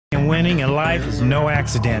winning in life is no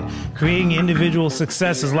accident. Creating individual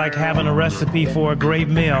success is like having a recipe for a great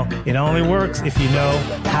meal. It only works if you know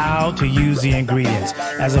how to use the ingredients.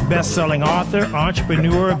 As a best-selling author,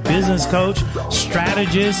 entrepreneur, business coach,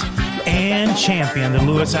 strategist, and champion, the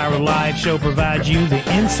Lewis Howard Live Show provides you the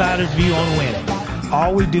insider's view on winning.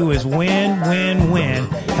 All we do is win, win, win,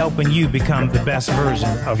 helping you become the best version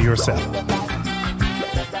of yourself.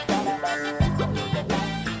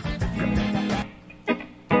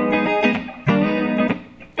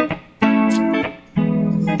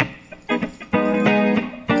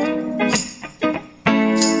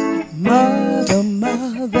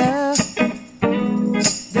 Mother,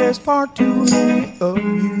 there's far too many of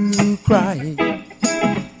you crying.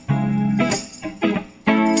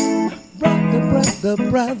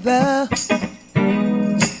 Brother,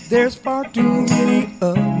 there's far too many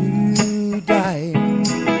of you dying.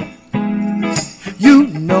 You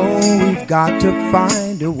know we've got to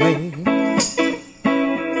find a way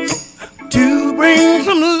to bring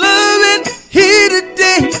some loving here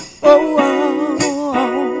today.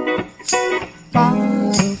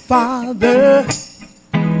 Father,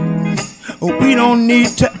 we don't need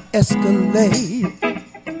to escalate.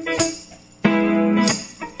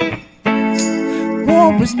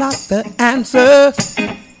 War is not the answer.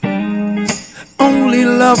 Only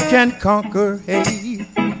love can conquer hate.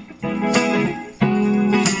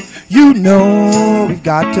 You know we've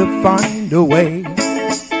got to find a way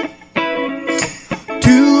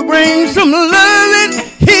to bring some love in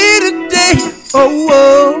here today.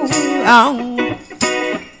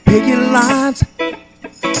 Picket lines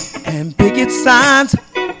and picket signs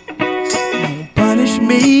don't punish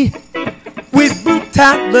me with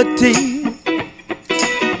brutality.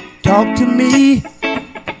 Talk to me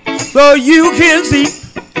so you can see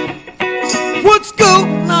what's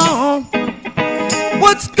going on.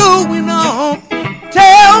 What's going on?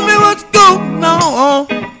 Tell me what's going on.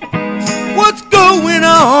 What's going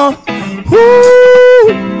on? Ooh,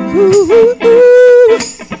 ooh, ooh, ooh.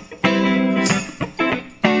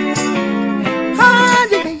 Ah,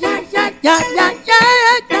 yeah.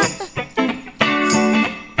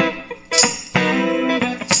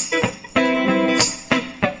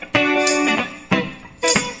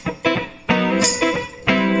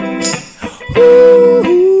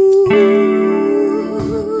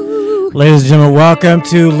 Ladies and gentlemen, welcome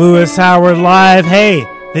to Lewis Howard Live. Hey,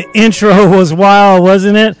 the intro was wild,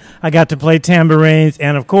 wasn't it? I got to play tambourines.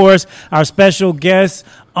 And, of course, our special guest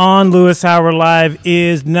on Lewis Howard Live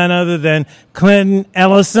is none other than Clinton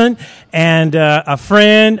Ellison, and a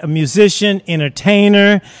friend, a musician,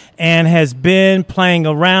 entertainer, and has been playing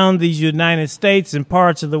around the United States and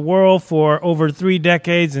parts of the world for over 3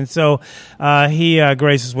 decades. And so he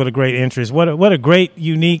graces with a great interest. What a great,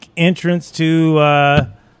 unique entrance to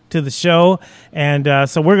the show. And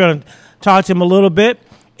so we're going to talk to him a little bit.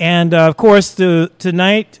 And, of course,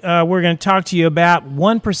 tonight we're going to talk to you about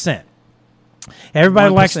 1%.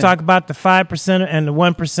 Everybody 1%. likes to talk about the 5% and the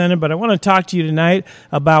 1%, but I want to talk to you tonight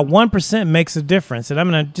about 1% makes a difference. And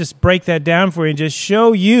I'm going to just break that down for you and just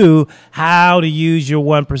show you how to use your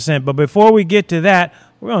 1%. But before we get to that,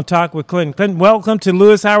 we're going to talk with Clinton. Clinton, welcome to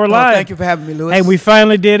Lewis Howard Live. Thank you for having me, Lewis. Hey, we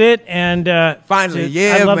finally did it. And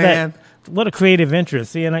finally, I love man. that. What a creative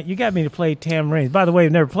interest. See, and you got me to play tambourines. By the way,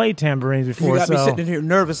 I've never played tambourines before. You got me sitting here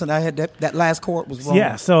nervous, and I had that last chord was wrong.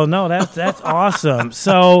 Yeah, so no, that's awesome.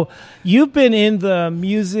 So you've been in the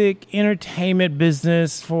music entertainment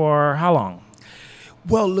business for how long?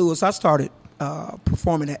 Well, Lewis, I started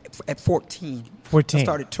performing at 14. 14. I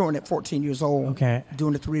started touring at 14 years old. Okay.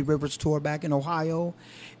 Doing the Three Rivers tour back in Ohio.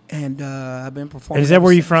 And I've been performing. Is that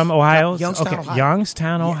where you're from, Ohio? Youngstown, Ohio.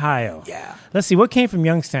 Youngstown, Ohio. Yeah. Let's see, what came from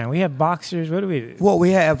Youngstown? We have boxers. What do we? Well,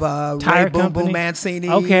 we have Tire Ray Boom company? Boom Mancini.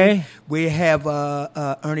 Okay. We have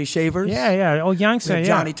Ernie Shavers. Yeah. Oh, We Youngstown, have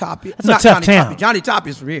yeah. Johnny Toppy. That's a tough town. Johnny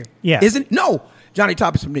Toppy's from here. Yeah. Isn't? No. Johnny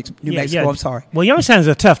Toppy's from New Mexico. I'm sorry. Well, Youngstown is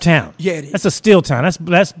a tough town. Yeah, it is. That's a steel town.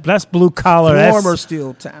 That's blue collar. Former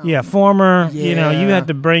steel town. Yeah, former. Yeah. You know, you had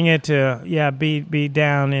to bring it to be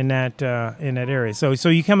down in that area. So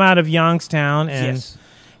you come out of Youngstown Yes.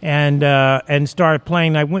 and started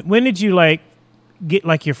playing. Like when did you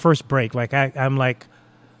get your first break? Like I'm like,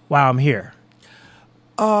 wow, I'm here.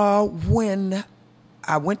 When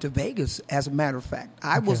I went to Vegas, as a matter of fact,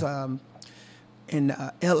 I was in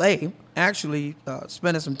L.A. actually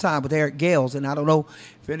spending some time with Eric Gales, and I don't know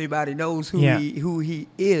if anybody knows who he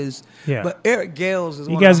is. Yeah. But Eric Gales is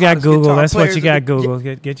You one guys of the got hottest Google. guitar That's what players you got in the- Google.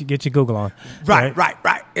 Get your Google on. Right.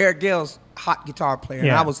 Eric Gales, hot guitar player.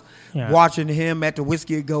 And I was watching him at the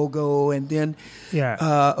Whiskey A Go Go, and then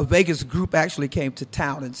a Vegas group actually came to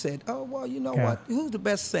town and said, "Oh, well, you know what? Who's the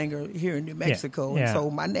best singer here in New Mexico?" And so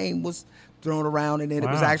my name was thrown around, and then it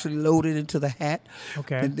was actually loaded into the hat.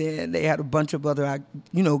 Okay. And then they had a bunch of other,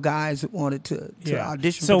 guys that wanted to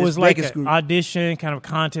audition. So for it this was like Vegas an group. audition kind of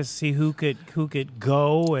contest to see who could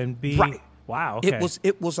go and be. Right. Wow. Okay.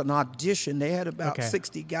 It was an audition. They had about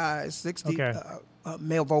 60 guys, 60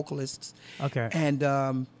 male vocalists. Okay. And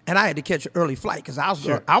I had to catch an early flight because I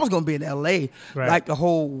was going to be in L.A. like the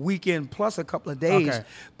whole weekend plus a couple of days. Okay.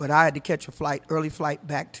 But I had to catch early flight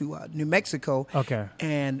back to New Mexico. Okay.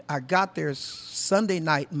 And I got there Sunday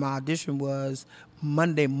night. My audition was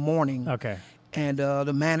Monday morning. Okay. And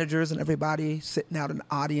the managers and everybody sitting out in the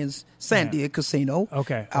audience, Sandia Casino,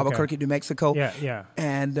 Albuquerque, New Mexico. Yeah, yeah.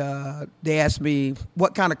 And they asked me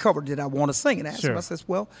what kind of cover did I want to sing, and I asked them, I said,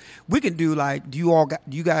 "Well, we can do do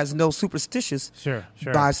you guys know Superstitious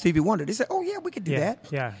by Stevie Wonder?" They said, "Oh yeah, we could do that."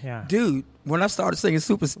 Yeah, yeah. Dude, when I started singing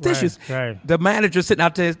Superstitious, the manager sitting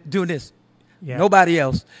out there doing this. Yeah. Nobody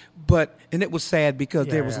else. And it was sad because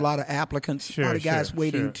there was a lot of applicants, a lot of guys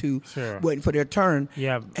waiting for their turn.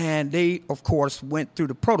 Yeah. And they, of course, went through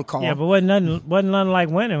the protocol. Yeah, but wasn't nothing like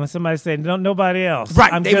winning when somebody said, "No, nobody else."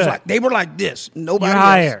 Right. They were like this. Nobody You're else.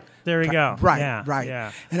 Hired. There we go. Right. Yeah, right.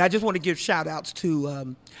 Yeah. And I just want to give shout outs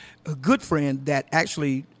to a good friend that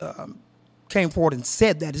actually came forward and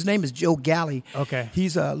said that. His name is Joe Galley. Okay.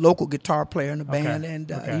 He's a local guitar player in the band,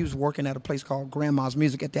 and he was working at a place called Grandma's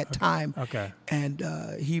Music at that time. Okay. And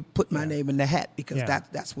he put my name in the hat because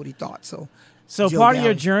that's what he thought. So Joe part Galley. Of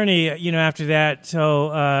your journey, after that,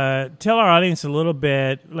 so tell our audience a little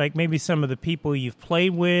bit, like maybe some of the people you've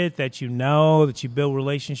played with that you build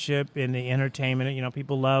relationship in the entertainment.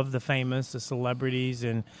 People love the famous, the celebrities,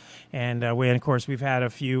 and of course, we've had a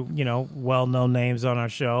few, well-known names on our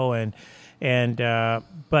show,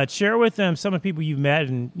 but share with them some of the people you've met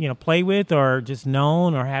and played with, or just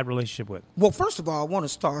known, or had a relationship with. Well, first of all, I want to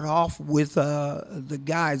start off with the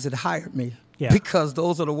guys that hired me, because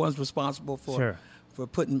those are the ones responsible for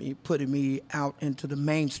putting me out into the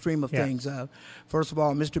mainstream of things. First of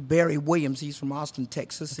all, Mr. Barry Williams, he's from Austin,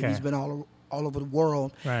 Texas. Okay. He's been all over the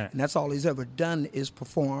world, and that's all he's ever done is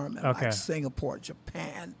perform in like Singapore,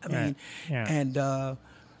 Japan.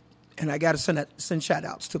 And I got to send shout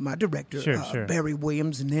outs to my director, Barry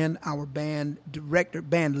Williams, and then our band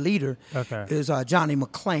leader is Johnny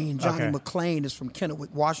McClain. Johnny McClain is from Kennewick,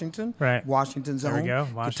 Washington. Right. Washington's own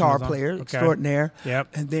guitar player extraordinaire. Yep.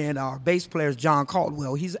 And then our bass player is John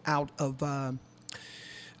Caldwell. He's out of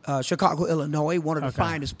Chicago, Illinois, one of the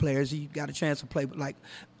finest players. He got a chance to play with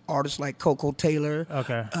artists like Coco Taylor,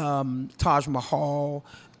 Taj Mahal.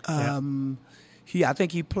 I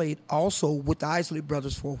think he played also with the Isley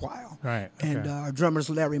Brothers for a while. Right. Okay. And our drummer's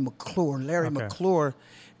Larry McClure. Larry McClure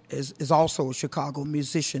is also a Chicago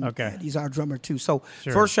musician. Okay. And he's our drummer too. So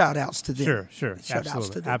first shout outs to them. Sure.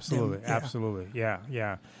 Absolutely.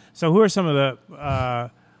 Yeah. So who are some of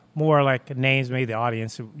the more like names, maybe the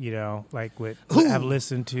audience, have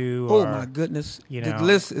listened to? Oh my goodness. The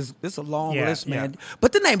list it's a long list, man.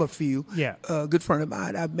 But to name a few, a good friend of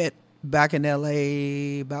mine I met back in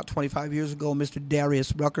L.A. about 25 years ago, Mr.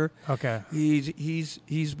 Darius Rucker. Okay.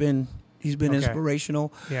 He's been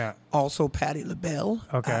inspirational. Yeah. Also, Patti LaBelle.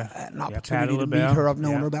 Okay. I had an opportunity to meet her. I've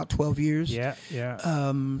known her about 12 years. Yeah.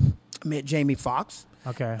 I met Jamie Foxx.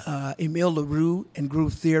 Okay. Emile LaRue and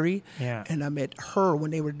Groove Theory. Yeah. And I met her when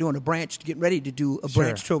they were doing getting ready to do a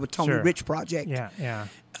branch tour with Tony Rich Project. Yeah.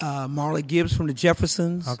 Marley Gibbs from the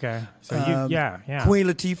Jeffersons. Okay. So Queen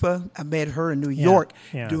Latifah. I met her in New York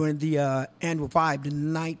during the annual Vibe, the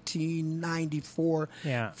 1994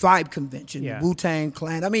 Vibe convention, the Wu-Tang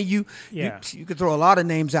Clan. I mean, you could throw a lot of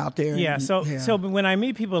names out there. Yeah. So when I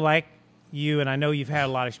meet people like you, and I know you've had a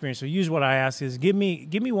lot of experience, so usually what I ask is give me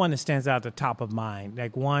one that stands out at the top of mind,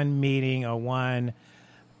 like one meeting or one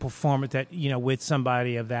performance that with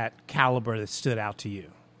somebody of that caliber that stood out to you.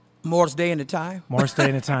 Morris Day and the Time. Morris Day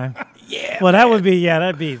and the Time. Yeah. Well, that'd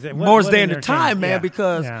be Morris Day and the Time, man,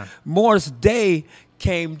 because Morris Day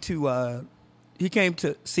came to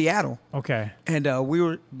Seattle. Okay. And we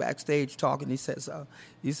were backstage talking. He says,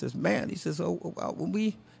 man, when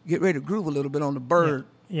we get ready to groove a little bit on the Bird.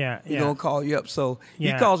 Yeah. He's going to call you up. So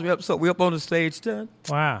he calls me up. So we're up on the stage.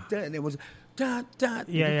 Wow. And it was doing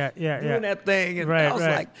that thing. And I was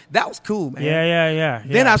like, that was cool, man. Yeah.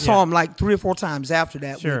 Then I saw him like 3 or 4 times after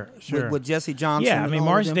that with Jesse Johnson. Yeah, I mean,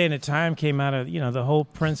 Morris Day and the Time came out of, the whole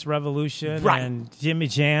Prince Revolution and Jimmy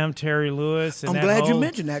Jam, Terry Lewis. And I'm glad you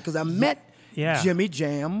mentioned that because I met Jimmy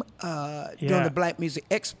Jam during the Black Music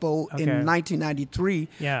Expo in 1993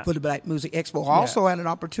 for the Black Music Expo. I also had an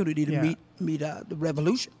opportunity to meet the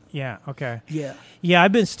Revolution. Yeah. Okay. Yeah. Yeah.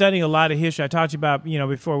 I've been studying a lot of history. I talked to you about,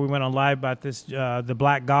 before we went on live about this, the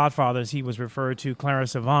Black Godfather, as he was referred to,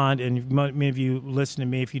 Clarence Avant. And many of you listen to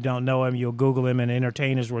me. If you don't know him, you'll Google him, and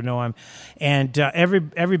entertainers will know him. And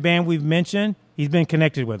every band we've mentioned, he's been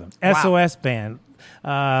connected with them. Wow. SOS Band.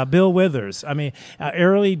 Bill Withers. I mean,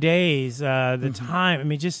 early days, the time. I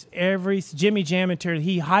mean, just every Jimmy Jam and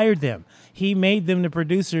he hired them. He made them the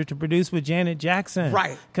producer to produce with Janet Jackson,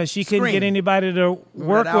 right? Because she couldn't get anybody to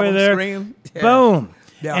work with her. Scream? Yeah. Boom.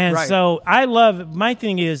 Yeah, and right. so I love. My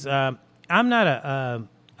thing is, I'm not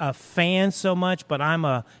a fan so much, but I'm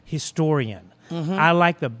a historian. I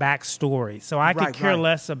like the backstory, so I could care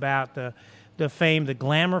less about the fame, the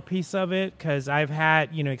glamour piece of it, because I've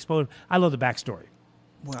had exposed. I love the backstory.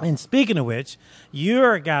 Wow. And speaking of which,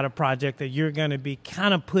 you're got a project that you're going to be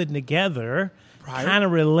kind of putting together, kind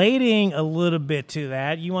of relating a little bit to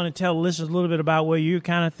that. You want to tell listeners a little bit about what you're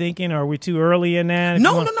kind of thinking, or are we too early in that?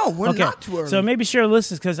 No, we're not too early. So maybe share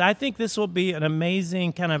listeners, because I think this will be an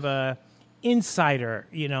amazing kind of a insider,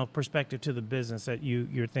 perspective to the business that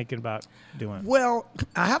you're thinking about doing. Well,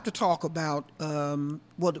 I have to talk about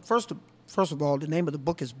First of all, the name of the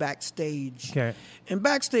book is Backstage. Okay. And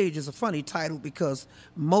Backstage is a funny title because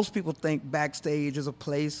most people think Backstage is a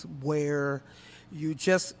place where you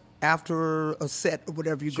just, after a set or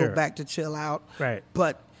whatever, you go back to chill out. Right.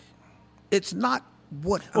 But it's not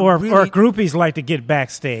what or groupies like to get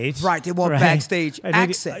backstage. Right. They want backstage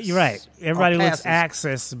access. You're right. Everybody wants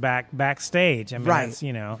access backstage. I mean, that's,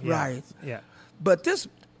 Right. Yeah. But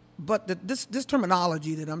this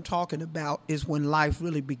terminology that I'm talking about is when life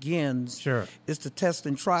really begins. Sure. It's the tests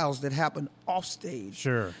and trials that happen off stage.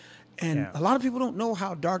 Sure. And a lot of people don't know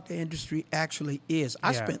how dark the industry actually is.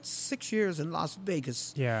 I spent 6 years in Las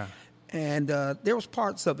Vegas. Yeah. And there was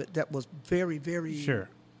parts of it that was very, very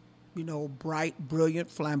bright, brilliant,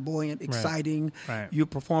 flamboyant, exciting. Right. You're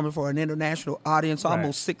performing for an international audience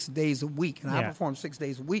almost 6 days a week. And I perform 6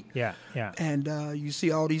 days a week. Yeah, yeah. And you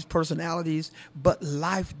see all these personalities, but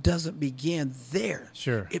life doesn't begin there.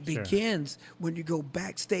 Sure. It begins when you go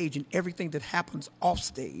backstage and everything that happens off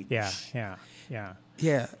stage. Yeah. Yeah.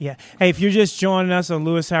 Hey, if you're just joining us on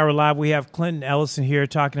Lewis Howard Live, we have Clinton Ellison here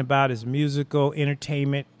talking about his musical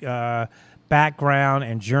entertainment background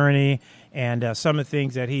and journey, and some of the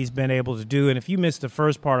things that he's been able to do. And if you missed the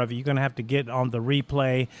first part of it, you're going to have to get on the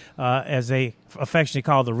replay, as they affectionately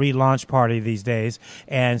call the relaunch party these days.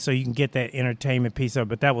 And so you can get that entertainment piece of it.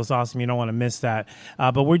 But that was awesome. You don't want to miss that.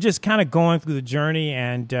 But we're just kind of going through the journey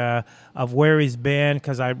and of where he's been,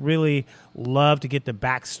 because I really love to get the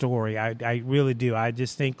backstory. I really do. I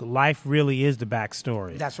just think life really is the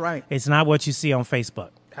backstory. That's right. It's not what you see on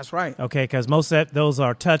Facebook. That's right. Okay, because most of those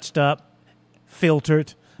are touched up,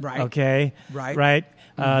 filtered. Right. Okay. Right.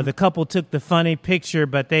 The couple took the funny picture,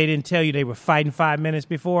 but they didn't tell you they were fighting 5 minutes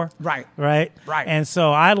before. Right. And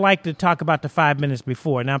so I like to talk about the 5 minutes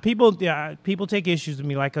before. Now, people take issues with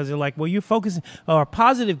me, because they're like, well, you're focusing, or a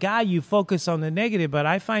positive guy, you focus on the negative, but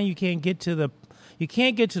I find you can't get to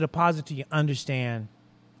the positive till you understand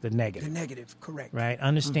the negative. The negative, correct. Right.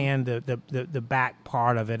 Understand the back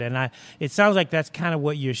part of it. And it sounds like that's kind of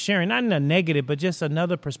what you're sharing, not in a negative, but just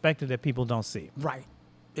another perspective that people don't see. Right.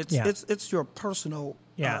 It's your personal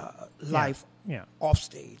life off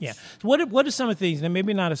stage. Yeah. So what are some of the things, and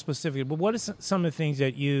maybe not as specific, but what are some of the things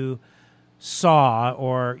that you saw,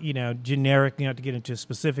 or generic, to get into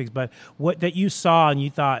specifics, but what that you saw and you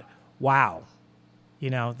thought, wow,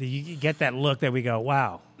 you get that look that we go,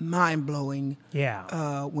 wow, mind blowing.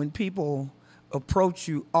 Yeah. When people approach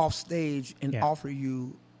you off stage and offer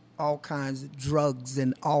you all kinds of drugs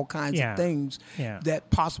and all kinds of things that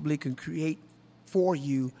possibly can create for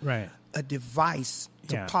you a device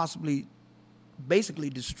to possibly basically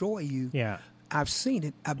destroy you. Yeah. I've seen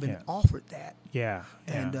it. I've been offered that. Yeah.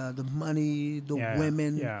 And the money, the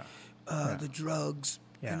women, the drugs.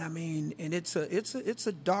 Yeah. And I mean, and it's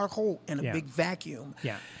a dark hole and a big vacuum.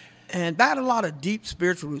 Yeah. And that had a lot of deep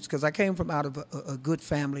spiritual roots, because I came from out of a good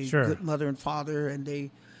family, good mother and father, and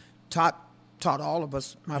they taught all of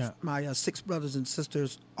us, my 6 brothers and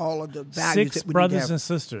sisters, all of the values that we need to have. 6 brothers and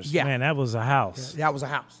sisters. Yeah. Man, that was a house. Yeah, that was a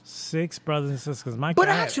house. 6 brothers and sisters. But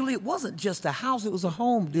actually, it wasn't just a house. It was a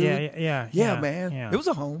home, dude. Yeah, man. Yeah. It was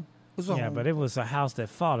a home. Home. But it was a house that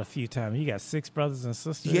fought a few times. You got 6 brothers and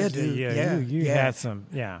sisters. Yeah, dude. You had some.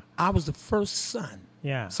 Yeah. I was the first son.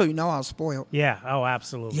 Yeah. So I was spoiled. Yeah. Oh,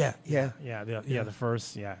 absolutely. Yeah. The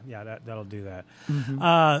first. Yeah. That'll do that.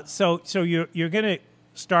 Mm-hmm. So you're gonna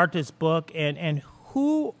start this book, and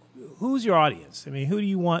who who's your audience? I mean, who do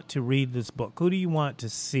you want to read this book? Who do you want to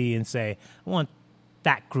see and say, I want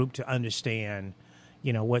that group to understand,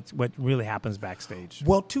 what really happens backstage?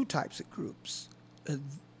 Well, two types of groups.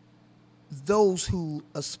 Those who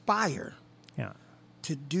aspire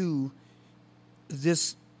to do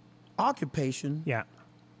this occupation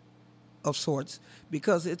of sorts,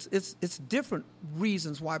 because it's different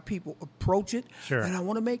reasons why people approach it. Sure. And I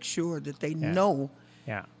want to make sure that they know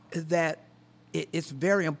that it's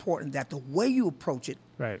very important that the way you approach it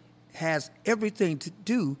has everything to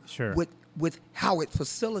do with how it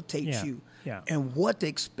facilitates you and what to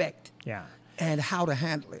expect and how to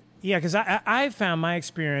handle it. Yeah, because I found my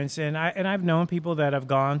experience, and I've known people that have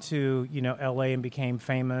gone to L.A. and became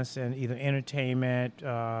famous in either entertainment,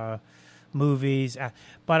 movies,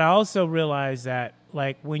 but I also realized that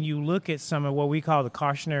like when you look at some of what we call the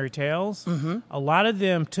cautionary tales, a lot of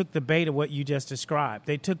them took the bait of what you just described.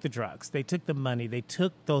 They took the drugs, they took the money, they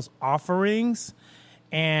took those offerings.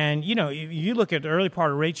 And, you look at the early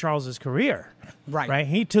part of Ray Charles's career, right?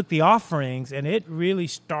 He took the offerings, and it really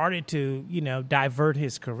started to, divert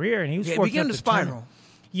his career. And he was fortunate enough to spiral.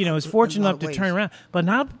 Was fortunate enough to turn around. But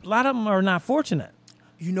not a lot of them are not fortunate.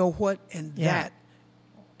 You know what? And that,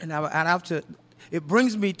 and I have to, it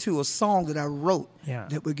brings me to a song that I wrote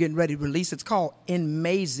that we're getting ready to release. It's called In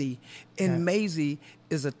Maisie. In Maisie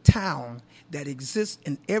is a town that exists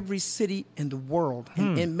in every city in the world.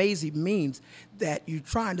 And in Maisie means that you're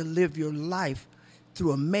trying to live your life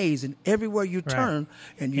through a maze, and everywhere you turn,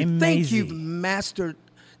 and you think you've mastered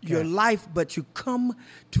your life, but you come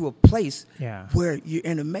to a place where you're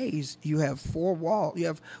in a maze. You have four walls. You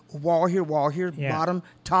have a wall here, bottom,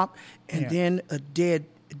 top, and then a dead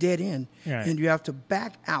end. And you have to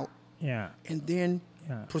back out and then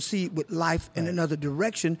proceed with life in another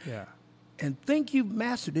direction. And think you've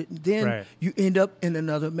mastered it, and then you end up in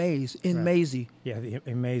another maze, in Maisie. Yeah,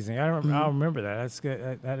 amazing. I'll remember that. That's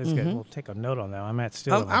good. That is good. We'll take a note on that. I'm going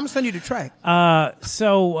to send you the track.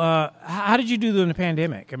 So how did you do during the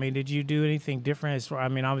pandemic? I mean, did you do anything different?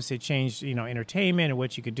 Obviously it changed, entertainment and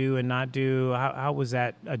what you could do and not do. How was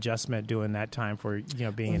that adjustment during that time for,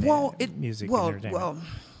 being in music and entertainment? Well,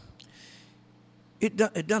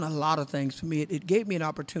 it done a lot of things for me. It gave me an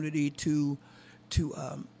opportunity to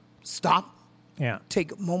stop,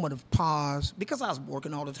 take a moment of pause, because I was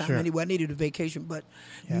working all the time anyway. I needed a vacation, but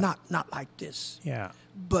not like this.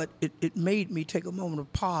 But it made me take a moment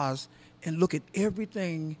of pause and look at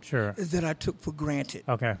everything that I took for granted.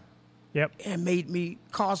 Okay. Yep. And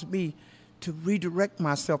caused me to redirect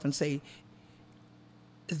myself and say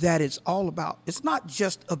that it's not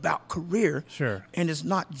just about career. And it's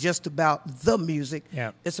not just about the music.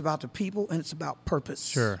 It's about the people, and it's about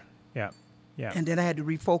purpose. Yeah. And then I had to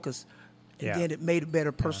refocus, and then it made a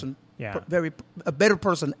better person, a better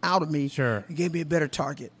person out of me. It gave me a better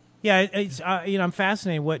target. Yeah, it's I'm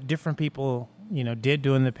fascinated what different people did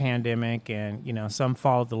during the pandemic, and some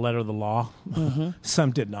followed the letter of the law,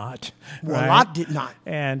 some did not. Well, a lot did not,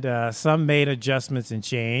 and some made adjustments and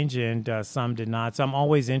change, and some did not. So I'm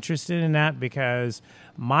always interested in that, because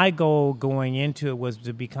my goal going into it was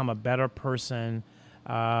to become a better person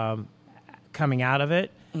coming out of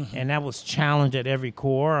it. And that was challenged at every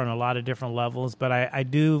core on a lot of different levels. But I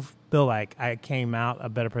do feel like I came out a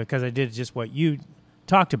better person because I did just what you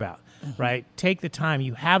talked about, right? Take the time.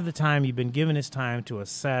 You have the time. You've been given this time to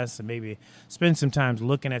assess and maybe spend some time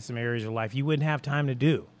looking at some areas of life you wouldn't have time to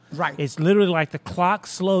do. Right. It's literally like the clock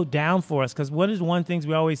slowed down for us, because what is one thing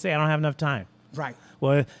we always say? I don't have enough time. Right.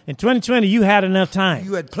 Well, in 2020, you had enough time.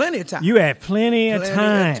 You had plenty of time. You had plenty of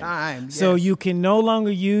time. Yes. So you can no longer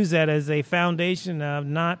use that as a foundation of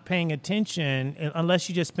not paying attention unless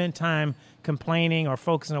you just spent time complaining or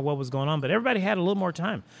focusing on what was going on. But everybody had a little more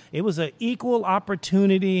time. It was an equal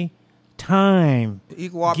opportunity time.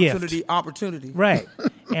 Equal opportunity. Right.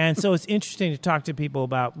 And so it's interesting to talk to people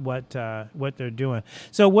about what they're doing.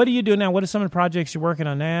 So what do you do now? What are some of the projects you're working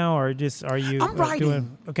on now, or just are you I'm writing.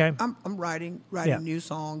 doing? Okay. I'm writing new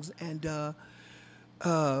songs and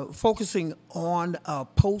focusing on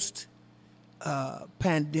post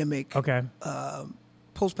pandemic. Okay.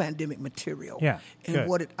 Post-pandemic material, good. and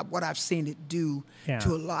what I've seen it do to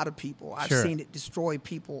a lot of people. I've seen it destroy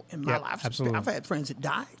people in my life. Absolutely. I've had friends that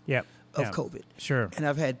died of COVID, and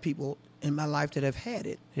I've had people in my life that have had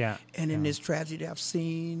it. And in this tragedy, I've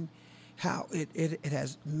seen how it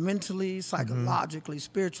has mentally, psychologically,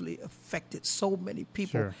 spiritually affected so many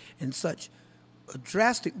people in such a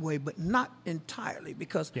drastic way, but not entirely,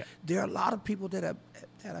 because there are a lot of people that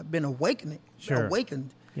have been awakened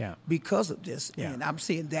because of this, and I'm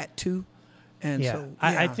seeing that too. And yeah. so,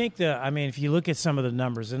 I think if you look at some of the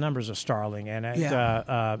numbers are startling. And,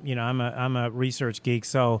 I'm a research geek.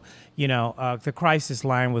 So, the crisis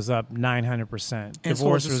line was up 900%.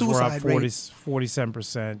 Divorces were up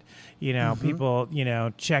 47%. People,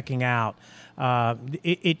 checking out.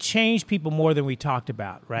 It changed people more than we talked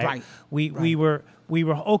about, right? Right. We were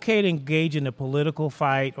okay to engage in the political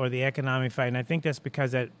fight or the economic fight. And I think that's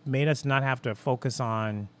because that made us not have to focus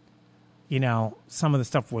on some of the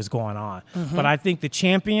stuff was going on. Mm-hmm. But I think the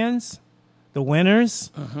champions, the winners,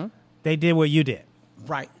 they did what you did.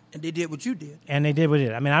 Right. And they did what you did. And they did what you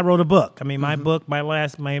did. I mean, I wrote a book. I mean, my book,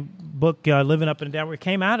 Living Up in Denver,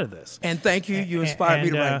 came out of this. And thank you. You inspired me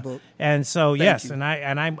to write a book. And so, Thank you.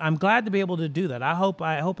 and I'm glad to be able to do that. I hope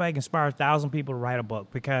I can inspire 1,000 people to write a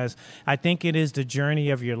book, because I think it is the journey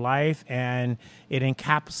of your life, and it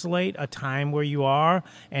encapsulates a time where you are,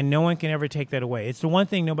 and no one can ever take that away. It's the one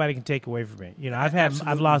thing nobody can take away from me.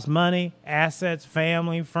 I've lost money, assets,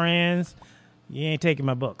 family, friends. You ain't taking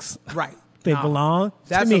my books. Right. They belong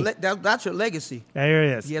to me. That's your legacy. There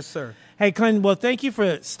it is. Yes, sir. Hey, Clinton, well, thank you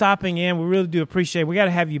for stopping in. We really do appreciate it. We got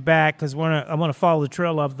to have you back, because I want to follow the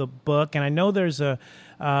trail of the book. And I know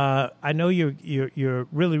I know you're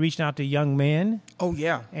really reaching out to young men. Oh,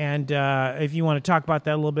 yeah. And if you want to talk about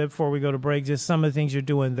that a little bit before we go to break, just some of the things you're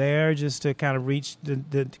doing there, just to kind of reach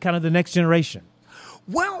the next generation.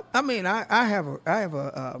 Well, I mean, I have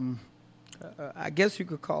a I guess you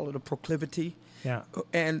could call it a proclivity. Yeah.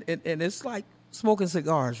 And it's like smoking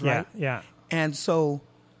cigars, right? Yeah. And so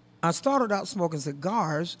I started out smoking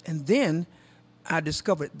cigars, and then I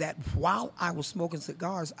discovered that while I was smoking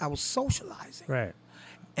cigars, I was socializing. Right.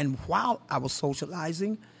 And while I was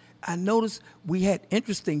socializing, I noticed we had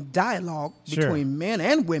interesting dialogue between men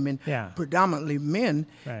and women, predominantly men.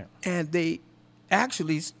 Right. And they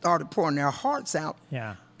actually started pouring their hearts out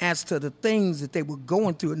as to the things that they were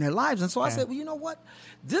going through in their lives. And so I said, well, you know what?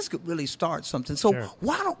 This could really start something. So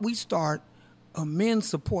why don't we start a men's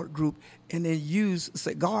support group and then use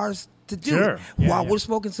cigars to do it while we're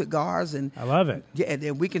smoking cigars? And I love it. Yeah, and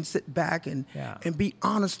then we can sit back and be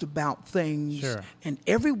honest about things. Sure. And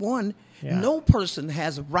everyone, no person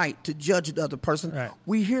has a right to judge the other person. Right.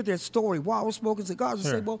 We hear their story while we're smoking cigars and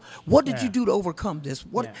say, well, what did you do to overcome this?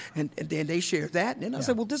 And then they share that. And then I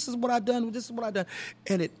say, well, this is what I've done. This is what I've done.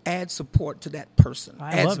 And it adds support to that person.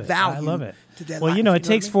 Adds value I love it. To that well, life. it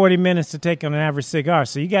takes 40 minutes to take on an average cigar.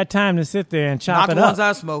 So you got time to sit there and chop it up. Not the ones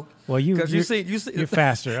I smoke. Well, you're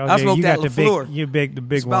faster. Okay, I smoked you that got LaFleur. the big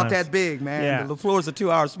it's ones. about that big, man. Yeah. The LaFleur's a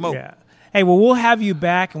 2-hour smoke. Yeah. Hey, well, we'll have you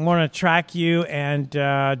back and want to track you. And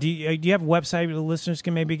do you have a website the listeners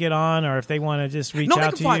can maybe get on, or if they want to just reach out to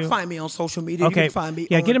you? No, they can find me on social media. Okay. You can find me.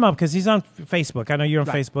 Get him up, because he's on Facebook. I know you're on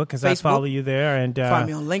Facebook, because I follow you there. And find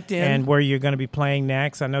me on LinkedIn. And where you're going to be playing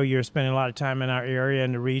next. I know you're spending a lot of time in our area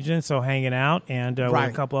and the region, so hanging out. And we're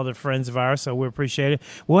a couple other friends of ours, so we appreciate it.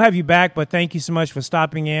 We'll have you back, but thank you so much for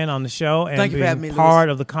stopping in on the show and being part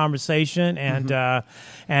of the conversation. And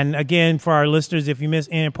and again, for our listeners, if you missed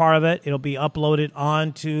any part of it, it'll be uploaded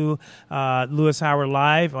onto Louis Howard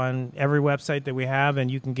Live on every website that we have, and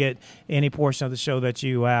you can get any portion of the show that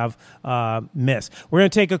you have missed. We're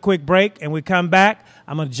going to take a quick break, and we come back.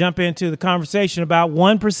 I'm going to jump into the conversation about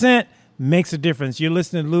 1% makes a difference. You're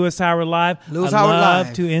listening to Louis Howard Live. Louis Howard Live.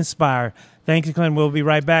 Live. To inspire. Thank you, Clint. We'll be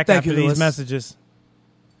right back after these messages.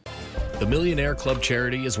 The Millionaire Club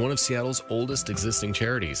charity is one of Seattle's oldest existing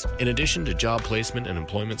charities. In addition to job placement and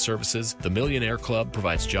employment services, the Millionaire Club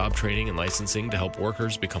provides job training and licensing to help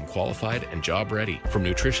workers become qualified and job ready, from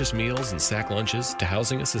nutritious meals and sack lunches to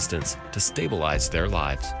housing assistance to stabilize their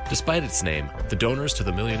lives. Despite its name, the donors to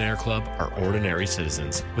the Millionaire Club are ordinary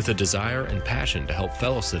citizens with a desire and passion to help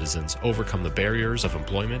fellow citizens overcome the barriers of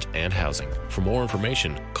employment and housing. For more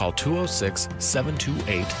information, call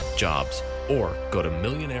 206-728-JOBS. or go to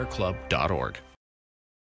millionaireclub.org.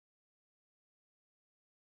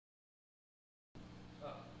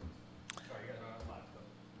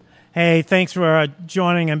 Hey, thanks for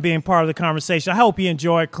joining and being part of the conversation. I hope you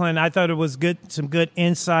enjoyed, Clint. I thought it was good, some good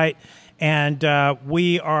insight, and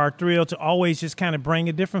we are thrilled to always just kind of bring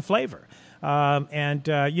a different flavor.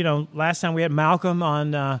 Last time we had Malcolm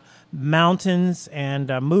on mountains and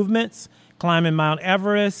movements, climbing Mount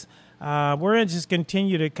Everest. We're going to just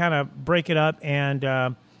continue to kind of break it up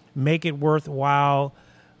and make it worthwhile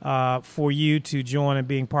for you to join and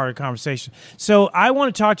being part of the conversation. So I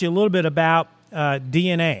want to talk to you a little bit about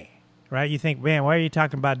DNA, right? You think, man, why are you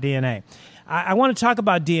talking about DNA? I want to talk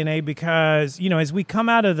about DNA because, as we come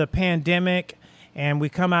out of the pandemic and we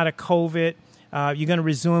come out of COVID, you're going to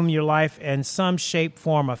resume your life in some shape,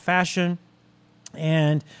 form, or fashion.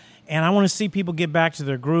 And I want to see people get back to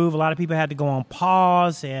their groove. A lot of people had to go on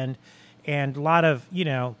pause and and a lot of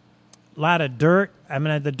dirt. I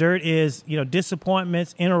mean, the dirt is,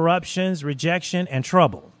 disappointments, interruptions, rejection, and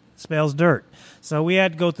trouble. It spells dirt. So we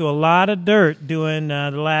had to go through a lot of dirt during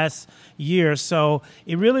the last year. So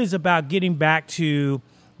it really is about getting back to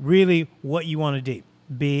really what you want to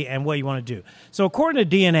be and what you want to do. So according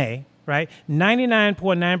to DNA, right,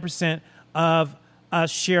 99.9% of us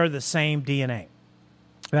share the same DNA,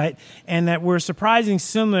 right? And that we're surprisingly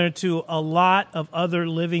similar to a lot of other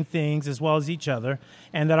living things as well as each other,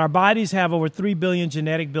 and that our bodies have over 3 billion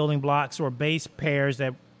genetic building blocks or base pairs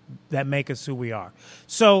that make us who we are.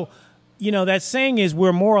 So, that saying is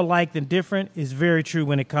we're more alike than different is very true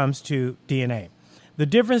when it comes to DNA. The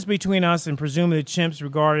difference between us and presumably the chimps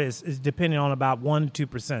regarded is depending on about 1% to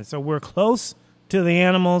 2%. So we're close to the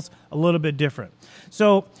animals, a little bit different.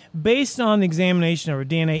 So based on the examination of our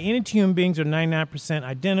DNA, any two human beings are 99%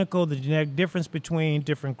 identical. The genetic difference between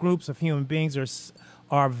different groups of human beings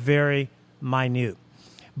are very minute.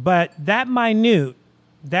 But that minute,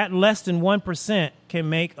 that less than 1% can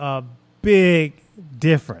make a big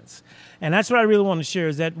difference. And that's what I really want to share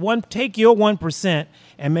is that take your 1%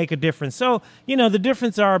 and make a difference. So, the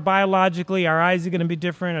difference are biologically, our eyes are going to be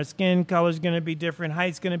different, our skin color is going to be different,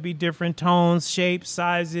 height's going to be different, tones, shapes,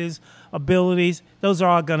 sizes, abilities, those are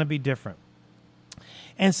all going to be different.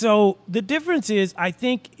 And so the difference is, I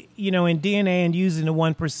think, in DNA and using the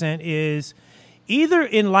 1% is either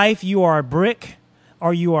in life you are a brick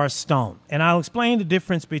or you are a stone. And I'll explain the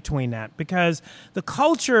difference between that because the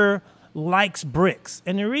culture likes bricks.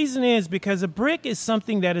 And the reason is because a brick is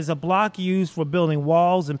something that is a block used for building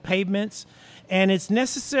walls and pavements, and it's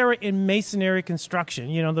necessary in masonry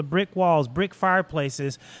construction. The brick walls, brick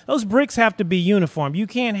fireplaces, those bricks have to be uniform. You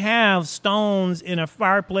can't have stones in a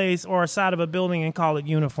fireplace or a side of a building and call it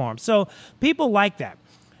uniform. So people like that.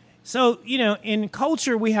 So, in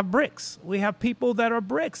culture, we have bricks. We have people that are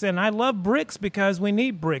bricks. And I love bricks because we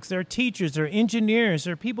need bricks. They're teachers, they're engineers,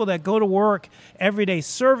 they're people that go to work every day,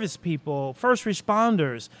 service people, first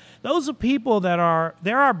responders. Those are people they're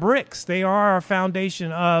our bricks. They are our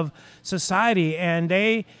foundation of society. And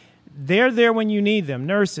they're there when you need them.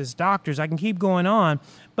 Nurses, doctors, I can keep going on.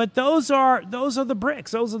 But those are the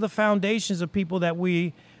bricks. Those are the foundations of people that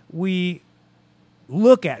we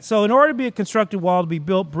look at. So in order to be a constructed wall to be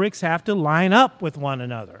built, bricks have to line up with one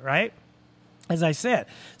another, right? As I said.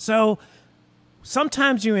 So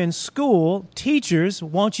sometimes you're in school, teachers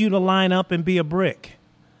want you to line up and be a brick.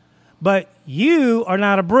 But you are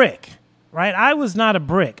not a brick, right? I was not a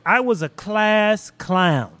brick. I was a class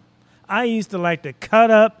clown. I used to like to cut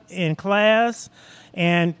up in class.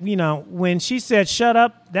 And, when she said shut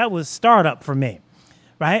up, that was startup for me,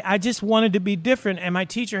 right? I just wanted to be different, and my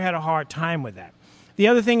teacher had a hard time with that. The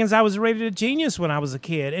other thing is I was rated a genius when I was a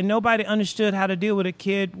kid, and nobody understood how to deal with a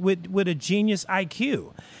kid with a genius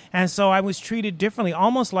IQ. And so I was treated differently,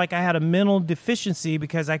 almost like I had a mental deficiency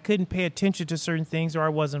because I couldn't pay attention to certain things or I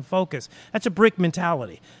wasn't focused. That's a brick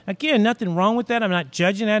mentality. Again, nothing wrong with that. I'm not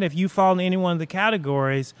judging that if you fall in any one of the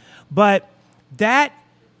categories, but that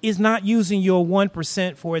is not using your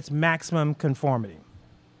 1% for its maximum conformity,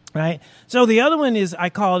 right? So the other one is, I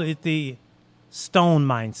call it the stone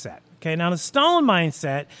mindset. Okay, now the stone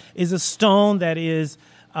mindset is a stone that is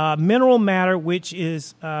mineral matter, which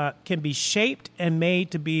is can be shaped and made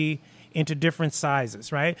to be into different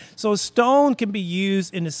sizes, right? So a stone can be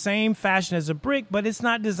used in the same fashion as a brick, but it's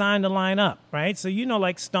not designed to line up, right? So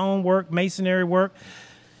like stone work, masonry work.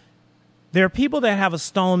 There are people that have a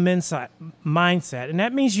stone mindset, and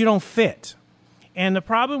that means you don't fit. And the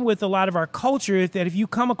problem with a lot of our culture is that if you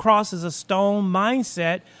come across as a stone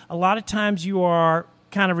mindset, a lot of times you are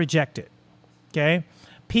kind of rejected, okay?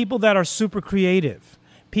 People that are super creative,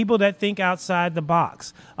 people that think outside the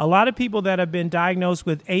box. A lot of people that have been diagnosed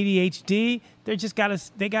with ADHD,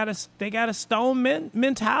 they got a stone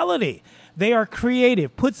mentality. They are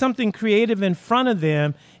creative. Put something creative in front of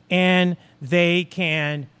them, and they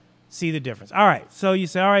can see the difference. All right, so you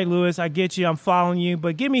say, all right, Lewis, I get you, I'm following you,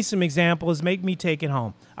 but give me some examples, make me take it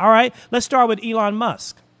home. All right, let's start with Elon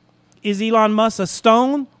Musk. Is Elon Musk a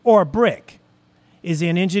stone or a brick? Is he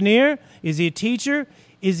an engineer? Is he a teacher?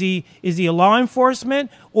 Is he a law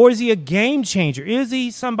enforcement? Or is he a game changer? Is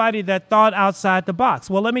he somebody that thought outside the box?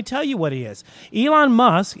 Well, let me tell you what he is. Elon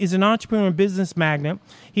Musk is an entrepreneur and business magnate.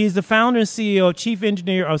 He is the founder and CEO, chief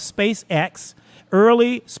engineer of SpaceX,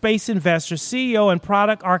 early space investor, CEO and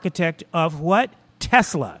product architect of what?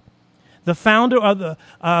 Tesla. The founder of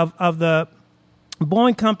the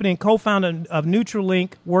Boeing company and co-founder of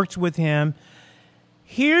Neuralink works with him.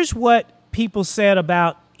 Here's what people said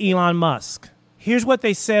about Elon Musk. Here's what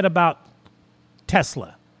they said about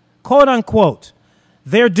Tesla. Quote unquote,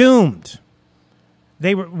 they're doomed.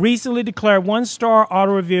 They were recently declared one-star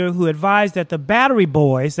auto reviewer who advised that the Battery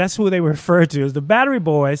Boys, that's who they were referred to as the Battery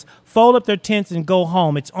Boys, fold up their tents and go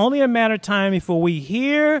home. It's only a matter of time before we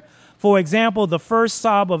hear, for example, the first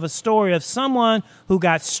sob of a story of someone who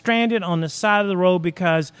got stranded on the side of the road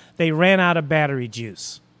because they ran out of battery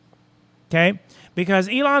juice. Okay? Because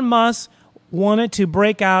Elon Musk wanted to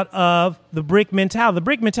break out of the brick mentality. The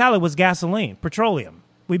brick mentality was gasoline, petroleum.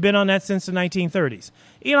 We've been on that since the 1930s.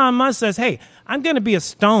 Elon Musk says, hey, I'm going to be a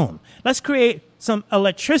stone. Let's create some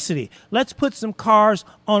electricity. Let's put some cars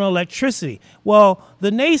on electricity. Well, the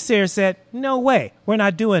naysayer said, no way, we're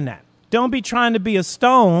not doing that. Don't be trying to be a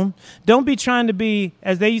stone. Don't be trying to be,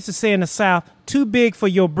 as they used to say in the South, too big for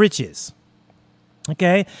your britches.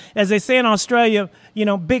 Okay? As they say in Australia,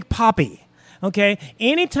 big poppy. Okay?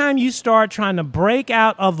 Anytime you start trying to break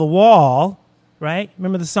out of the wall, right?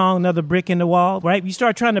 Remember the song, Another Brick in the Wall, right? You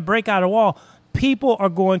start trying to break out a wall, people are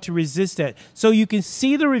going to resist that. So you can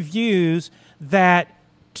see the reviews that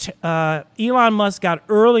Elon Musk got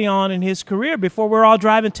early on in his career before we're all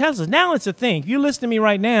driving Teslas. Now it's a thing. If you listen to me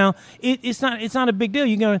right now, it's not a big deal.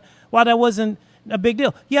 You're going, well, that wasn't a big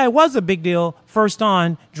deal. Yeah, it was a big deal first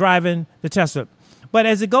on driving the Tesla. But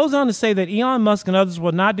as it goes on to say that Elon Musk and others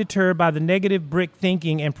were not deterred by the negative brick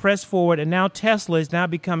thinking and pressed forward, and now Tesla is now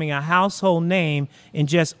becoming a household name in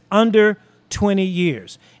just under 20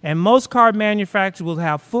 years. And most car manufacturers will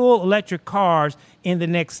have full electric cars in the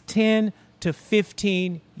next 10 to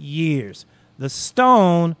 15 years. The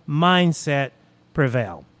stone mindset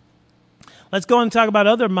prevailed. Let's go and talk about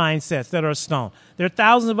other mindsets that are stone. There are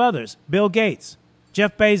thousands of others. Bill Gates,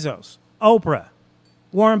 Jeff Bezos, Oprah,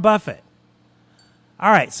 Warren Buffett.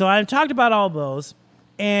 All right, so I've talked about all those,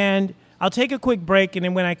 and I'll take a quick break, and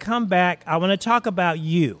then when I come back, I want to talk about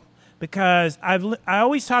you, because I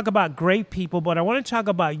always talk about great people, but I want to talk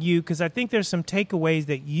about you because I think there's some takeaways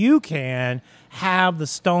that you can have the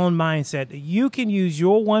stone mindset, that you can use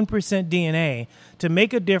your 1% DNA to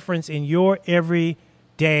make a difference in your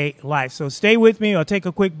everyday life. So stay with me. I'll take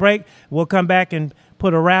a quick break. We'll come back and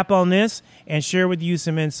put a wrap on this and share with you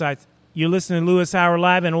some insights. You're listening to Lewis Howard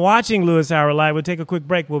Live and watching Lewis Howard Live. We'll take a quick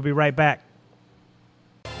break. We'll be right back.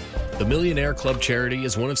 The Millionaire Club charity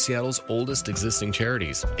is one of Seattle's oldest existing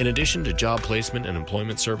charities. In addition to job placement and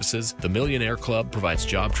employment services, the Millionaire Club provides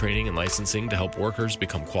job training and licensing to help workers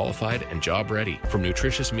become qualified and job ready, from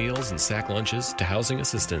nutritious meals and sack lunches to housing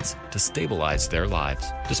assistance to stabilize their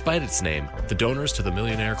lives. Despite its name, the donors to the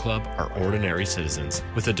Millionaire Club are ordinary citizens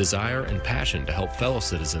with a desire and passion to help fellow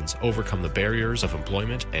citizens overcome the barriers of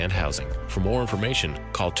employment and housing. For more information,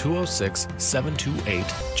 call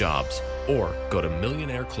 206-728-JOBS. or go to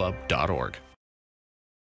millionaireclub.org.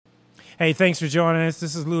 Hey, thanks for joining us.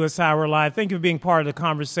 This is Lewis Howard Live. Thank you for being part of the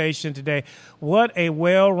conversation today. What a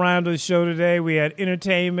well-rounded show today. We had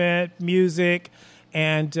entertainment, music,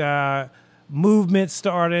 and movement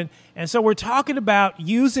started. And so we're talking about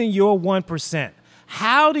using your 1%.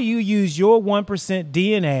 How do you use your 1%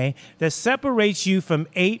 DNA that separates you from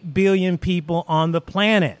 8 billion people on the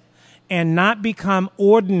planet and not become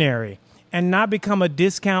ordinary? And not become a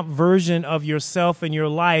discount version of yourself and your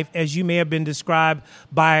life as you may have been described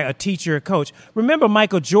by a teacher or coach. Remember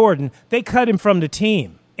Michael Jordan, they cut him from the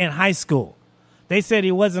team in high school. They said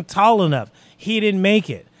he wasn't tall enough. He didn't make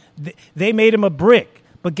it. They made him a brick.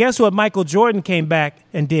 But guess what Michael Jordan came back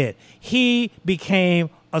and did? He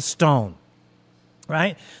became a stone,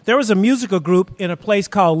 right? There was a musical group in a place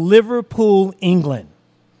called Liverpool, England.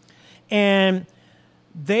 And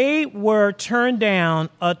they were turned down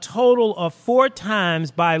a total of 4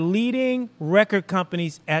 times by leading record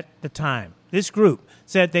companies at the time. This group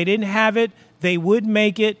said they didn't have it, they would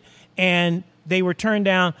make it, and they were turned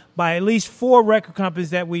down by at least 4 record companies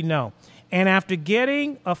that we know. And after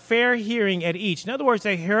getting a fair hearing at each, in other words,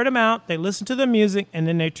 they heard them out, they listened to the music, and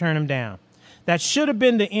then they turned them down. That should have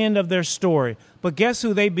been the end of their story. But guess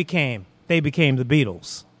who they became? They became the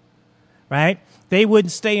Beatles, right? They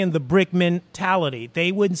wouldn't stay in the brick mentality.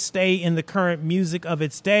 They wouldn't stay in the current music of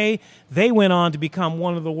its day. They went on to become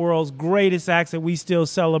one of the world's greatest acts that we still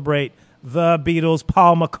celebrate, the Beatles,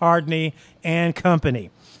 Paul McCartney, and company.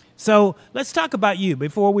 So let's talk about you.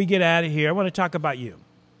 Before we get out of here, I want to talk about you.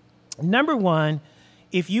 Number one,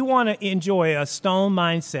 if you want to enjoy a stone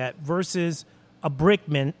mindset versus a brick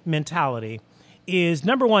mentality, is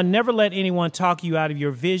number one, never let anyone talk you out of your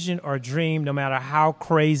vision or dream, no matter how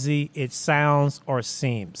crazy it sounds or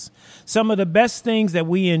seems. Some of the best things that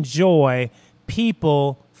we enjoy,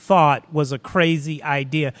 people thought was a crazy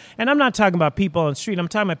idea. And I'm not talking about people on the street. I'm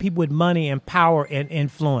talking about people with money and power and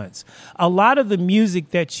influence. A lot of the music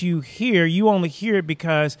that you hear, you only hear it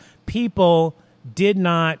because people did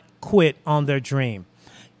not quit on their dream.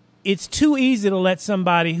 it's too easy to let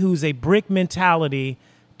somebody who's a brick mentality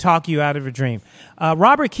talk you out of a dream.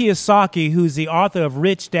 Robert Kiyosaki, who's the author of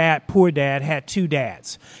Rich Dad, Poor Dad, had two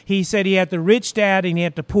dads. He said he had the rich dad and he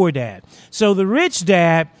had the poor dad. So the rich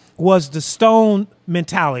dad was the stone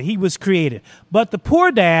mentality. He was creative. But the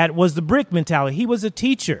poor dad was the brick mentality. He was a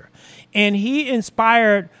teacher. And he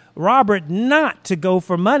inspired Robert not to go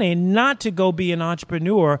for money, not to go be an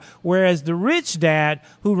entrepreneur, whereas the rich dad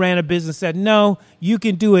who ran a business said, no, you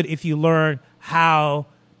can do it if you learn how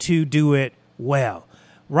to do it well.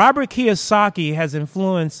 Robert Kiyosaki has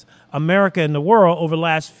influenced America and the world over the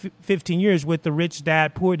last 15 years with the rich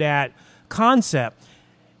dad, poor dad concept.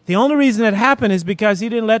 The only reason that happened is because he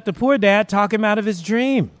didn't let the poor dad talk him out of his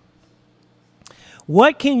dream.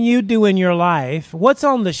 What can you do in your life? What's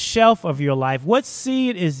on the shelf of your life? What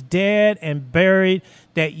seed is dead and buried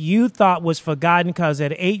that you thought was forgotten because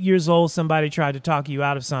at 8 years old, somebody tried to talk you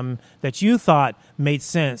out of something that you thought made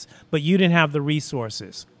sense, but you didn't have the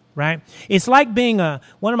resources, right? It's like being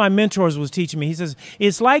one of my mentors was teaching me. He says,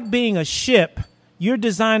 it's like being a ship. You're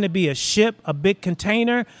designed to be a ship, a big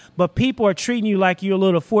container, but people are treating you like you're a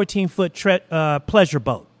little 14-foot pleasure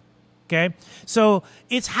boat. Okay, so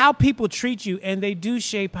it's how people treat you, and they do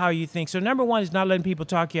shape how you think. So number one is not letting people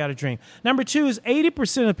talk you out of dream. Number two is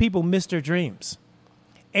 80% of people miss their dreams.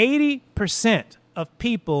 80% of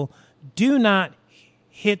people do not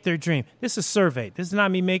hit their dream. This is a survey. This is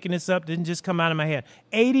not me making this up. It didn't just come out of my head.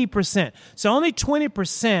 80%. So only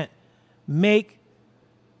 20% make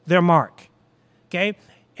their mark. Okay,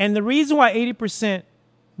 and the reason why 80%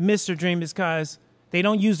 miss their dream is because they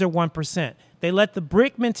don't use their 1%. They let the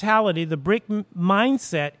brick mentality, the brick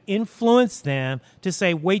mindset influence them to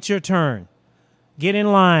say, wait your turn. Get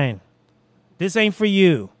in line. This ain't for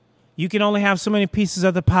you. You can only have so many pieces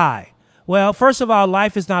of the pie. Well, first of all,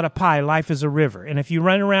 life is not a pie. Life is a river. And if you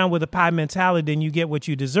run around with a pie mentality, then you get what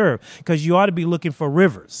you deserve, because you ought to be looking for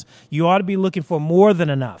rivers. You ought to be looking for more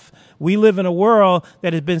than enough. We live in a world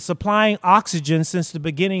that has been supplying oxygen since the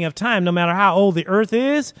beginning of time. No matter how old the earth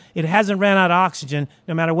is, it hasn't ran out of oxygen,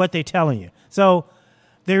 no matter what they're telling you. So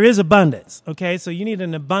there is abundance, okay? So you need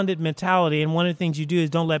an abundant mentality, and one of the things you do is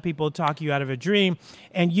don't let people talk you out of a dream,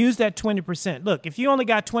 and use that 20%. Look, if you only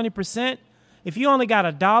got 20%, if you only got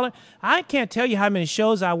 $1, I can't tell you how many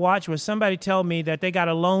shows I watch where somebody tell me that they got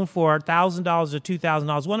a loan for $1,000 or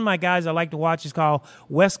 $2,000. One of my guys I like to watch is called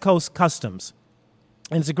West Coast Customs.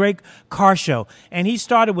 And it's a great car show. And he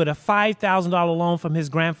started with a $5,000 loan from his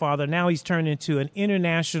grandfather. Now he's turned into an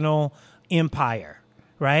international empire.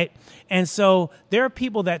 Right? And so there are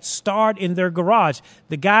people that start in their garage.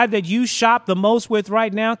 The guy that you shop the most with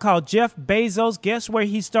right now called Jeff Bezos, guess where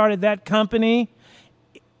he started that company?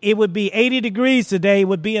 It would be 80 degrees today. It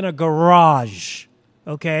would be in a garage.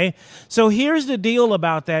 Okay? So here's the deal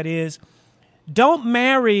about that is, don't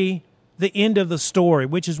marry the end of the story,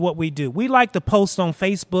 which is what we do. We like to post on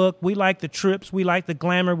Facebook. We like the trips. We like the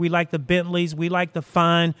glamour. We like the Bentleys. We like the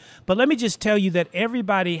fun. But let me just tell you that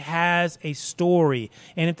everybody has a story.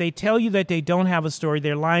 And if they tell you that they don't have a story,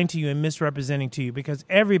 they're lying to you and misrepresenting to you, because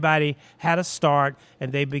everybody had a start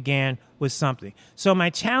and they began with something. So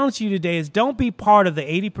my challenge to you today is, don't be part of the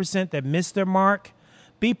 80% that missed their mark.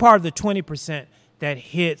 Be part of the 20% that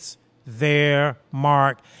hits their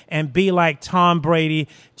mark, and be like Tom Brady.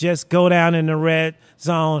 Just go down in the red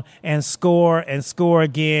zone and score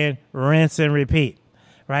again, rinse and repeat,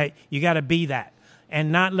 right? You got to be that,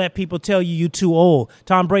 and not let people tell you you're too old.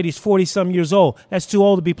 Tom Brady's 40-some years old. That's too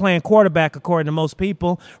old to be playing quarterback, according to most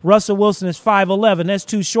people. Russell Wilson is 5'11". That's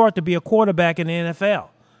too short to be a quarterback in the NFL.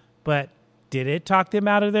 But did it talk them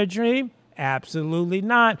out of their dream? Absolutely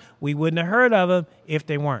not. We wouldn't have heard of them if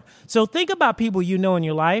they weren't. So think about people you know in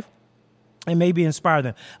your life and maybe inspire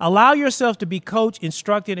them. Allow yourself to be coached,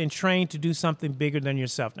 instructed, and trained to do something bigger than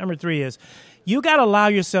yourself. Number 3 is, you got to allow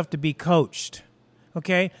yourself to be coached,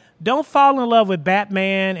 okay? Don't fall in love with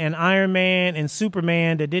Batman and Iron Man and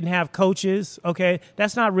Superman that didn't have coaches, okay?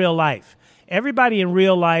 That's not real life. Everybody in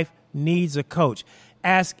real life needs a coach.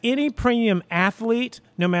 Ask any premium athlete,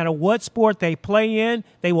 no matter what sport they play in,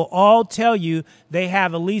 they will all tell you they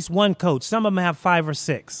have at least one coach. Some of them have 5 or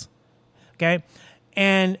 6, okay?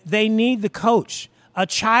 And they need the coach. A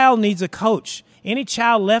child needs a coach. Any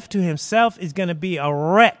child left to himself is going to be a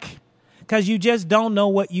wreck, because you just don't know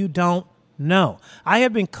what you don't know. I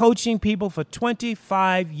have been coaching people for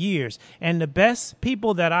 25 years, and the best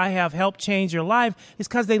people that I have helped change their life is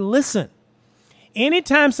because they listen.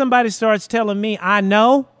 Anytime somebody starts telling me, I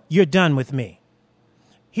know, you're done with me.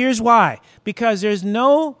 Here's why. Because there's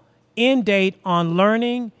no end date on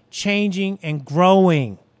learning, changing, and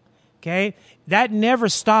growing. Okay? That never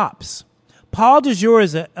stops. Paul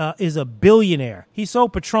DeJour is a billionaire. He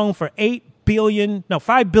sold Patron for $5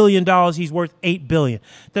 billion. He's worth $8 billion.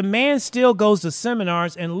 The man still goes to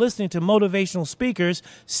seminars and listening to motivational speakers,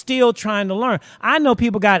 still trying to learn. I know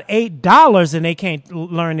people got $8 and they can't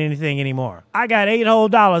learn anything anymore. I got $8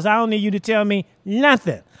 whole. I don't need you to tell me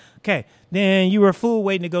nothing. Okay, then you were a fool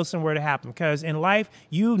waiting to go somewhere to happen, because in life,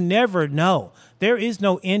 you never know. There is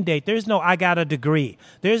no end date. There's no I got a degree.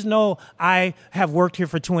 There's no I have worked here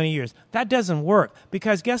for 20 years. That doesn't work,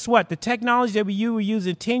 because guess what? The technology that you were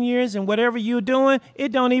using 10 years and whatever you're doing,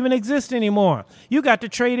 it don't even exist anymore. You got to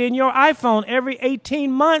trade in your iPhone every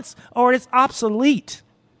 18 months or it's obsolete.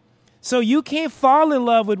 So you can't fall in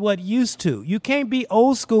love with what used to. You can't be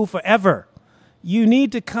old school forever. You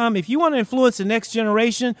need to come. If you want to influence the next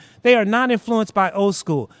generation, they are not influenced by old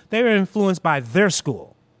school. They are influenced by their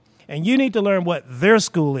school. And you need to learn what their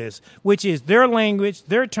school is, which is their language,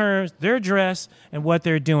 their terms, their dress, and what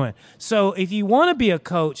they're doing. So if you want to be a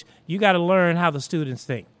coach, you got to learn how the students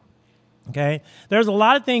think. Okay? There's a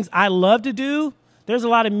lot of things I love to do. There's a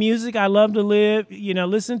lot of music I love to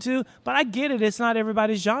listen to, but I get it. It's not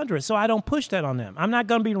everybody's genre, so I don't push that on them. I'm not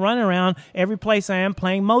going to be running around every place I am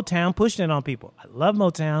playing Motown, pushing it on people. I love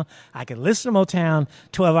Motown. I can listen to Motown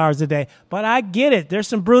 12 hours a day, but I get it. There's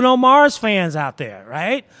some Bruno Mars fans out there,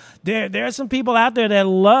 right? There are some people out there that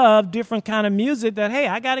love different kind of music that, hey,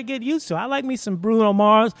 I got to get used to. I like me some Bruno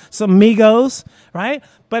Mars, some Migos, right?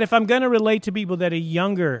 But if I'm going to relate to people that are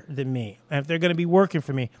younger than me, and if they're going to be working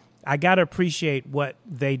for me, I got to appreciate what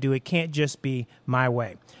they do. It can't just be my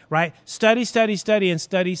way, right? Study, and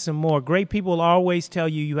study some more. Great people will always tell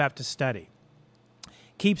you have to study.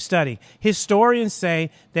 Keep studying. Historians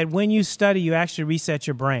say that when you study, you actually reset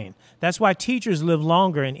your brain. That's why teachers live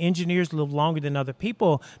longer and engineers live longer than other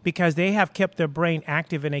people, because they have kept their brain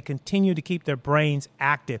active and they continue to keep their brains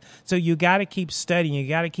active. So you got to keep studying. You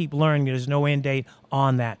got to keep learning. There's no end date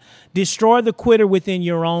on that. Destroy the quitter within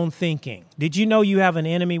your own thinking. Did you know you have an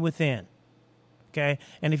enemy within? Okay.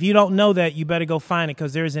 And if you don't know that, you better go find it,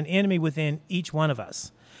 because there's an enemy within each one of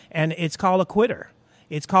us. And it's called a quitter.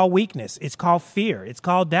 It's called weakness. It's called fear. It's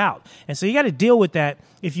called doubt. And so you got to deal with that.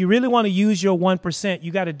 If you really want to use your 1%,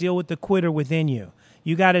 you got to deal with the quitter within you.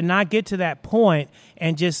 You got to not get to that point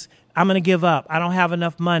and just, I'm going to give up. I don't have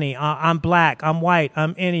enough money. I'm black. I'm white.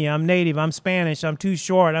 I'm Indian. I'm native. I'm Spanish. I'm too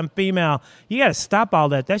short. I'm female. You got to stop all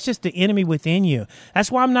that. That's just the enemy within you.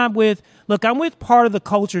 That's why I'm not with, I'm with part of the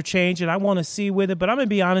culture change and I want to see with it, but I'm going to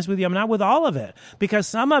be honest with you, I'm not with all of it, because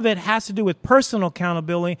some of it has to do with personal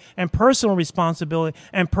accountability and personal responsibility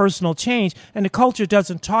and personal change. And the culture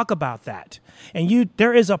doesn't talk about that. And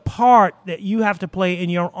there is a part that you have to play in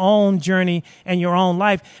your own journey and your own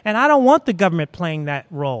life. And I don't want the government playing that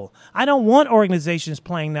role. I don't want organizations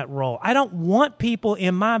playing that role. I don't want people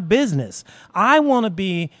in my business. I want to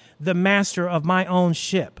be the master of my own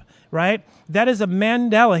ship, right? That is a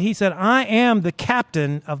Mandela. He said, I am the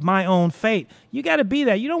captain of my own fate. You got to be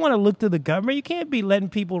that. You don't want to look to the government. You can't be letting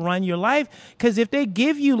people run your life, because if they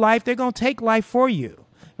give you life, they're going to take life for you.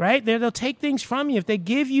 Right? They'll take things from you. If they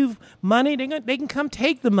give you money, they can come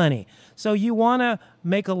take the money. So you want to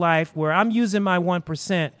make a life where I'm using my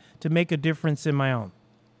 1% to make a difference in my own.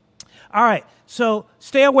 All right. So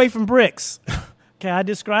stay away from bricks. Okay. I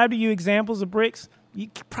described to you examples of bricks. You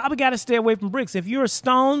probably got to stay away from bricks. If you're a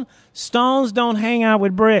stone, stones don't hang out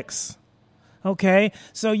with bricks. Okay,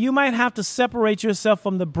 so you might have to separate yourself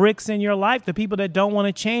from the bricks in your life, the people that don't want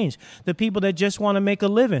to change, the people that just want to make a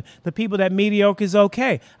living, the people that mediocre is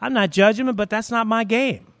okay. I'm not judging them, but that's not my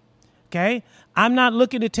game. Okay, I'm not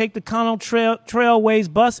looking to take the Connell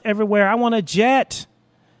Trailways bus everywhere. I want a jet.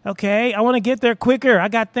 Okay, I want to get there quicker. I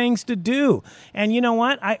got things to do. And you know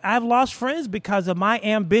what? I've lost friends because of my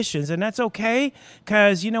ambitions, and that's okay,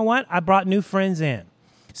 because you know what? I brought new friends in.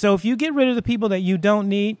 So if you get rid of the people that you don't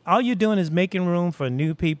need, all you're doing is making room for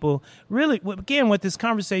new people. Really, again, what this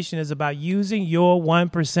conversation is about, using your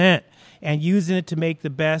 1% and using it to make the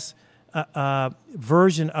best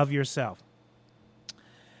version of yourself.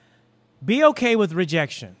 Be okay with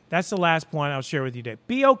rejection. That's the last point I'll share with you today.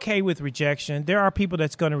 Be okay with rejection. There are people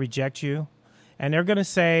that's going to reject you, and they're going to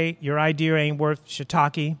say your idea ain't worth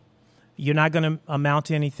shiitake. You're not going to amount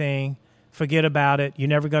to anything. Forget about it. You're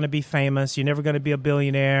never going to be famous. You're never going to be a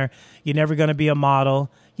billionaire. You're never going to be a model.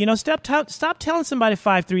 You know, stop telling somebody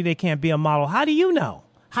 5'3" they can't be a model. How do you know?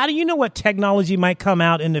 How do you know what technology might come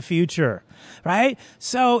out in the future, right?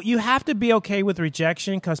 So you have to be okay with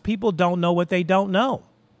rejection, because people don't know what they don't know,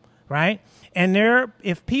 right? And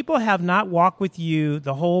if people have not walked with you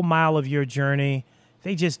the whole mile of your journey,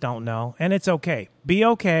 they just don't know. And it's okay. Be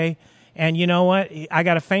okay. And you know what? I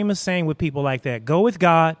got a famous saying with people like that. Go with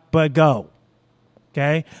God, but go.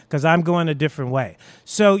 okay? Because I'm going a different way.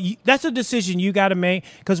 So that's a decision you got to make,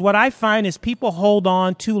 because what I find is people hold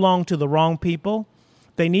on too long to the wrong people.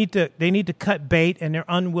 They need to cut bait, and they're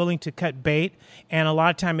unwilling to cut bait, and a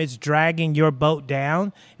lot of time it's dragging your boat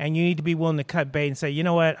down, and you need to be willing to cut bait and say, you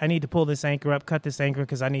know what, I need to pull this anchor up, cut this anchor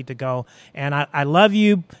because I need to go, and I love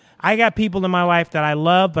you. I got people in my life that I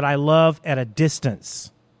love, but I love at a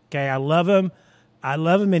distance, okay? I love them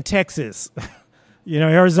in Texas,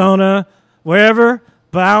 Arizona, wherever,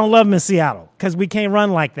 but I don't love them in Seattle because we can't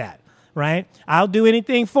run like that, right? I'll do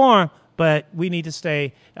anything for them, but we need to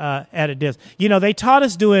stay at a distance. They taught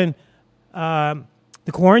us during the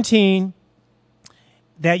quarantine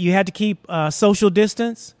that you had to keep social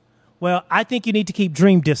distance. Well, I think you need to keep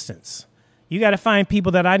dream distance. You got to find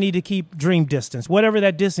people that I need to keep dream distance, whatever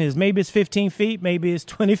that distance is. Maybe it's 15 feet, maybe it's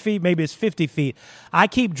 20 feet, maybe it's 50 feet. I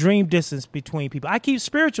keep dream distance between people. I keep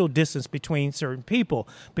spiritual distance between certain people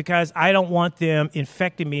because I don't want them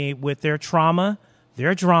infecting me with their trauma,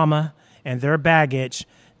 their drama, and their baggage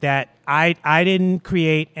that I didn't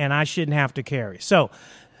create and I shouldn't have to carry. So,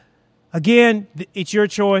 again, it's your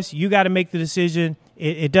choice. You got to make the decision.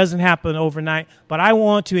 It doesn't happen overnight. But I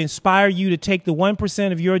want to inspire you to take the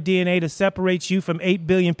 1% of your DNA that separates you from 8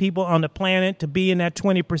 billion people on the planet to be in that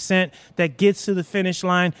 20% that gets to the finish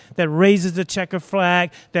line, that raises the checker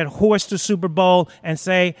flag, that hoists the Super Bowl and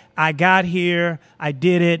say, I got here, I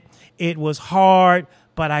did it, it was hard,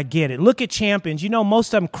 but I get it. Look at champions.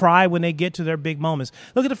 Most of them cry when they get to their big moments.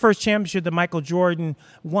 Look at the first championship that Michael Jordan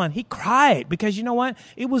won. He cried because you know what?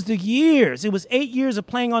 It was the years. It was 8 years of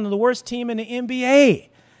playing on the worst team in the NBA,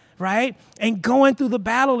 right? And going through the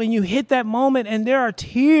battle, and you hit that moment, and there are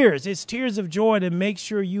tears. It's tears of joy to make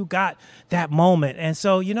sure you got that moment. And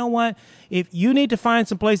so, you know what? If you need to find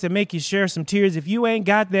some place that make you share some tears, if you ain't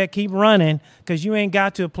got that, keep running, because you ain't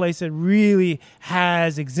got to a place that really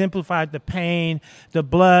has exemplified the pain, the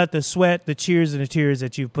blood, the sweat, the cheers, and the tears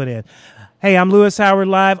that you've put in. Hey, I'm Lewis Howard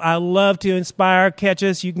Live. I love to inspire. Catch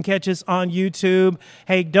us. You can catch us on YouTube.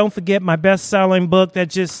 Hey, don't forget my best-selling book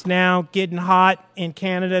that's just now getting hot in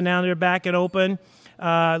Canada. Now they're back and open.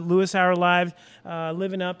 Lewis Howard Live,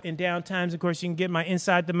 Living Up in Down Times. Of course, you can get my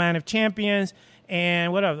Inside the Mind of Champions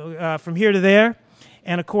and whatever, From Here to There.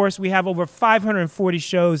 And, of course, we have over 540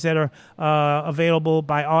 shows that are available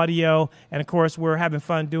by audio. And, of course, we're having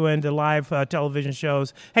fun doing the live television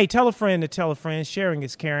shows. Hey, tell a friend to tell a friend. Sharing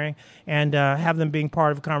is caring. And have them being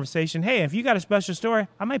part of a conversation. Hey, if you got a special story,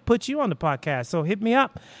 I might put you on the podcast. So hit me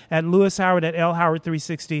up at Lewis Howard at L Howard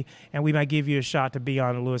 360, and we might give you a shot to be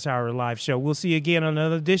on the Lewis Howard Live show. We'll see you again on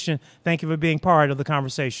another edition. Thank you for being part of the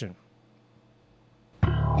conversation.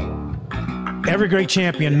 Every great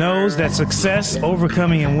champion knows that success,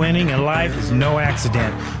 overcoming, and winning in life is no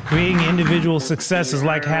accident. Creating individual success is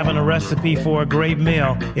like having a recipe for a great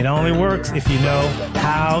meal. It only works if you know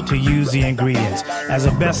how to use the ingredients. As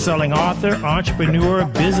a best-selling author, entrepreneur,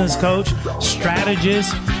 business coach,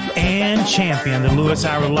 strategist, and champion, the Lewis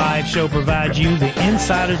Howard Live show provides you the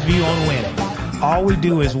insider's view on winning. All we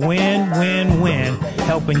do is win, win, win,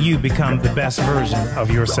 helping you become the best version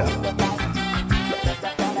of yourself.